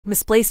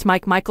Misplaced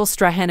Michael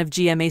Strahan of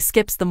GMA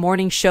skips the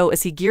morning show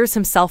as he gears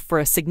himself for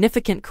a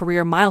significant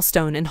career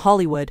milestone in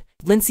Hollywood.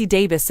 Lindsay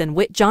Davis and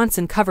Whit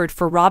Johnson covered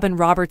for Robin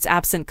Roberts'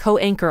 absent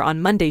co-anchor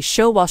on Monday's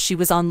show while she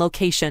was on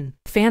location.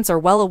 Fans are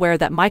well aware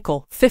that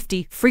Michael,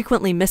 50,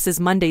 frequently misses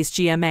Monday's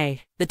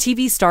GMA. The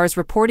TV star's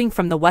reporting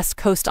from the West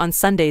Coast on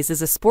Sundays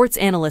as a sports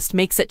analyst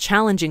makes it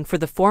challenging for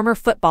the former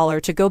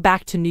footballer to go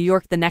back to New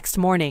York the next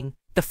morning.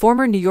 The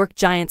former New York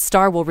Giants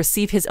star will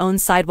receive his own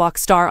sidewalk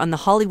star on the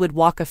Hollywood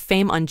Walk of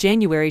Fame on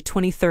January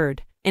 23.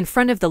 In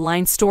front of the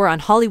Line store on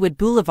Hollywood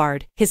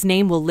Boulevard, his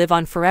name will live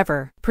on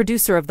forever.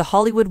 Producer of the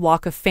Hollywood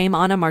Walk of Fame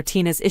Ana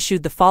Martinez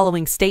issued the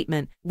following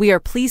statement: "We are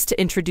pleased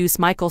to introduce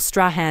Michael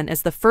Strahan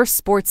as the first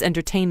sports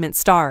entertainment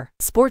star.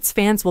 Sports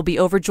fans will be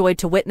overjoyed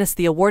to witness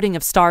the awarding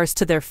of stars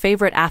to their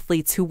favorite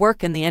athletes who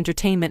work in the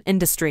entertainment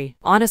industry."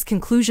 Ana's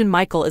conclusion: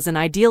 Michael is an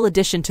ideal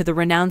addition to the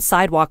renowned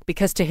sidewalk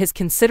because to his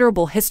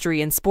considerable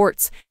history in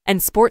sports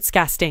and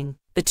sportscasting.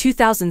 The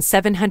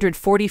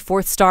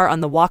 2,744th star on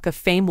the Walk of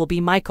Fame will be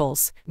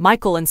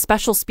Michael and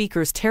special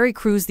speakers Terry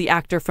Crews, the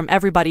actor from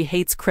Everybody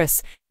Hates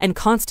Chris, and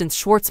Constance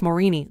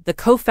Schwartz-Morini, the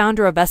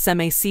co-founder of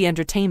SMAC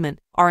Entertainment,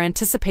 are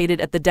anticipated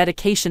at the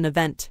dedication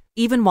event.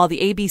 Even while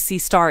the ABC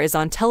star is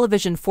on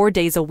television 4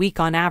 days a week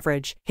on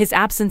average, his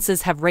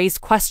absences have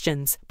raised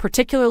questions,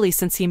 particularly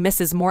since he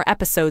misses more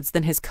episodes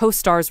than his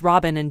co-stars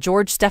Robin and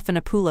George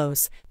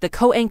Stephanopoulos. The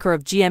co-anchor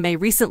of GMA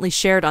recently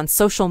shared on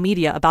social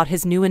media about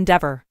his new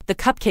endeavor. The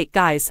Cupcake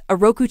Guys, a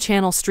Roku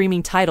channel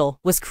streaming title,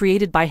 was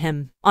created by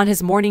him. On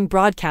his morning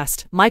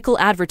broadcast, Michael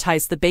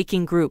advertised the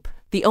baking group.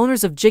 The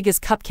owners of Jigga's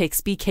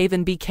Cupcakes Bee Cave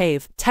in Bee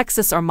Cave,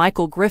 Texas are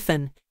Michael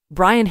Griffin,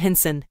 Brian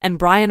Hinson, and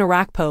Brian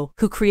Arakpo,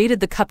 who created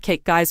the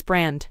Cupcake Guys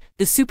brand.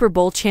 The Super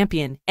Bowl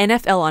champion,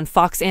 NFL on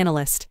Fox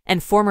analyst,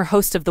 and former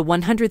host of the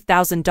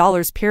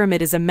 $100,000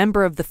 Pyramid is a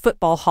member of the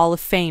Football Hall of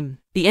Fame.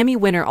 The Emmy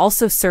winner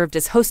also served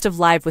as host of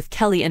Live with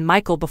Kelly and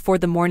Michael before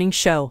the morning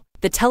show.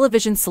 The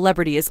television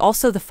celebrity is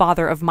also the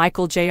father of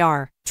Michael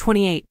Jr.,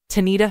 28,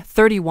 Tanita,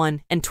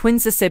 31, and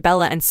twins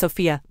Isabella and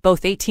Sophia,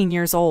 both 18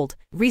 years old.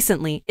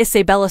 Recently,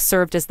 Isabella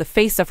served as the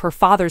face of her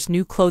father's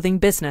new clothing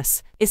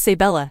business.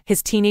 Isabella,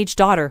 his teenage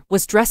daughter,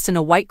 was dressed in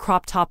a white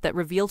crop top that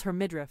revealed her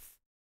midriff.